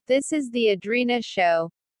This is the Adrena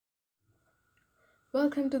Show.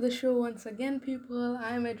 Welcome to the show once again, people.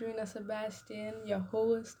 I'm Adrina Sebastian, your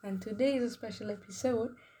host, and today is a special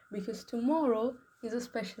episode because tomorrow is a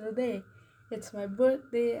special day. It's my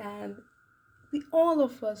birthday, and we all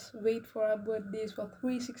of us wait for our birthdays for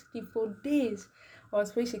 364 days or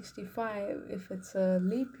 365 if it's a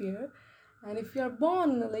leap year. And if you're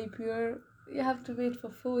born in a leap year, you have to wait for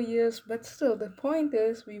 4 years. But still, the point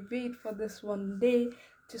is, we wait for this one day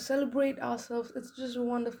to celebrate ourselves. It's just a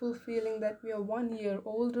wonderful feeling that we are 1 year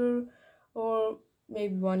older or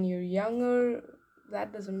maybe 1 year younger.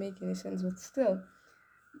 That doesn't make any sense, but still,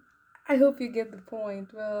 I hope you get the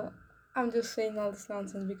point. Well, I'm just saying all this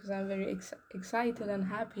nonsense because I'm very excited and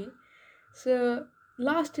happy. So,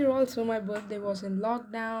 last year also my birthday was in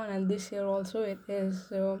lockdown, and this year also it is.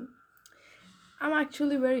 So, I'm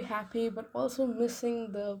actually very happy, but also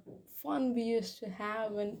missing the fun we used to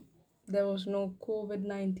have when there was no COVID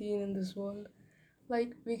 19 in this world.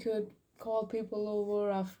 Like, we could call people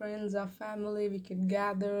over, our friends, our family, we could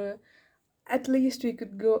gather. At least we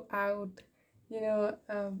could go out, you know,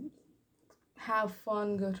 have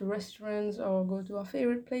fun, go to restaurants or go to our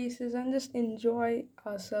favorite places and just enjoy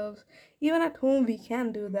ourselves. Even at home, we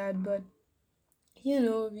can do that, but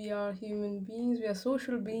we are human beings, we are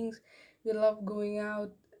social beings, we love going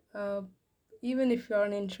out. Uh, Even if you're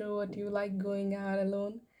an introvert, you like going out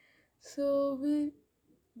alone. So,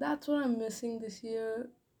 that's what I'm missing this year.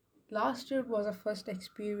 Last year was a first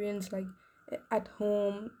experience, like at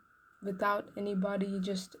home without anybody,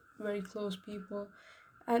 just very close people,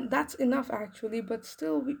 and that's enough actually. But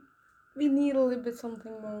still, we need a little bit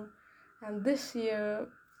something more. And this year,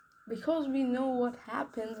 because we know what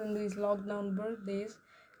happens in these lockdown birthdays,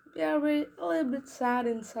 we are a little bit sad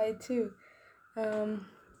inside too. um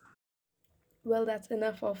well, that's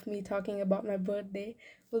enough of me talking about my birthday.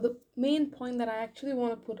 Well, the main point that I actually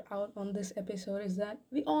want to put out on this episode is that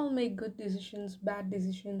we all make good decisions, bad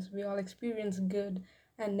decisions, we all experience good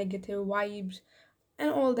and negative vibes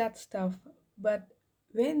and all that stuff. But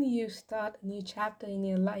when you start a new chapter in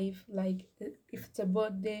your life, like if it's a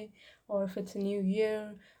birthday or if it's a new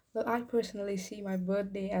year, well, I personally see my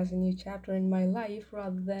birthday as a new chapter in my life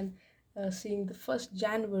rather than seeing the 1st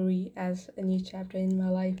January as a new chapter in my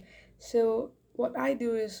life. So, what I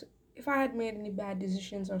do is if I had made any bad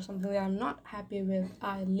decisions or something that I'm not happy with,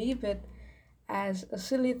 I leave it as a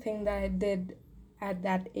silly thing that I did at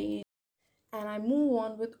that age, and I move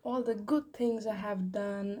on with all the good things I have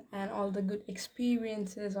done and all the good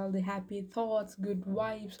experiences, all the happy thoughts, good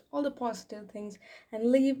vibes, all the positive things,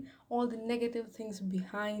 and leave all the negative things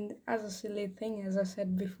behind as a silly thing, as I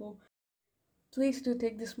said before. Please do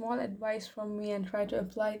take this small advice from me and try to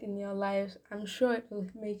apply it in your lives. I'm sure it will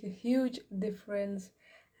make a huge difference.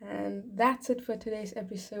 And that's it for today's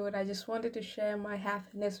episode. I just wanted to share my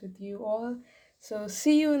happiness with you all. So,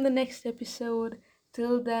 see you in the next episode.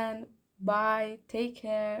 Till then, bye, take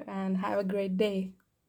care, and have a great day.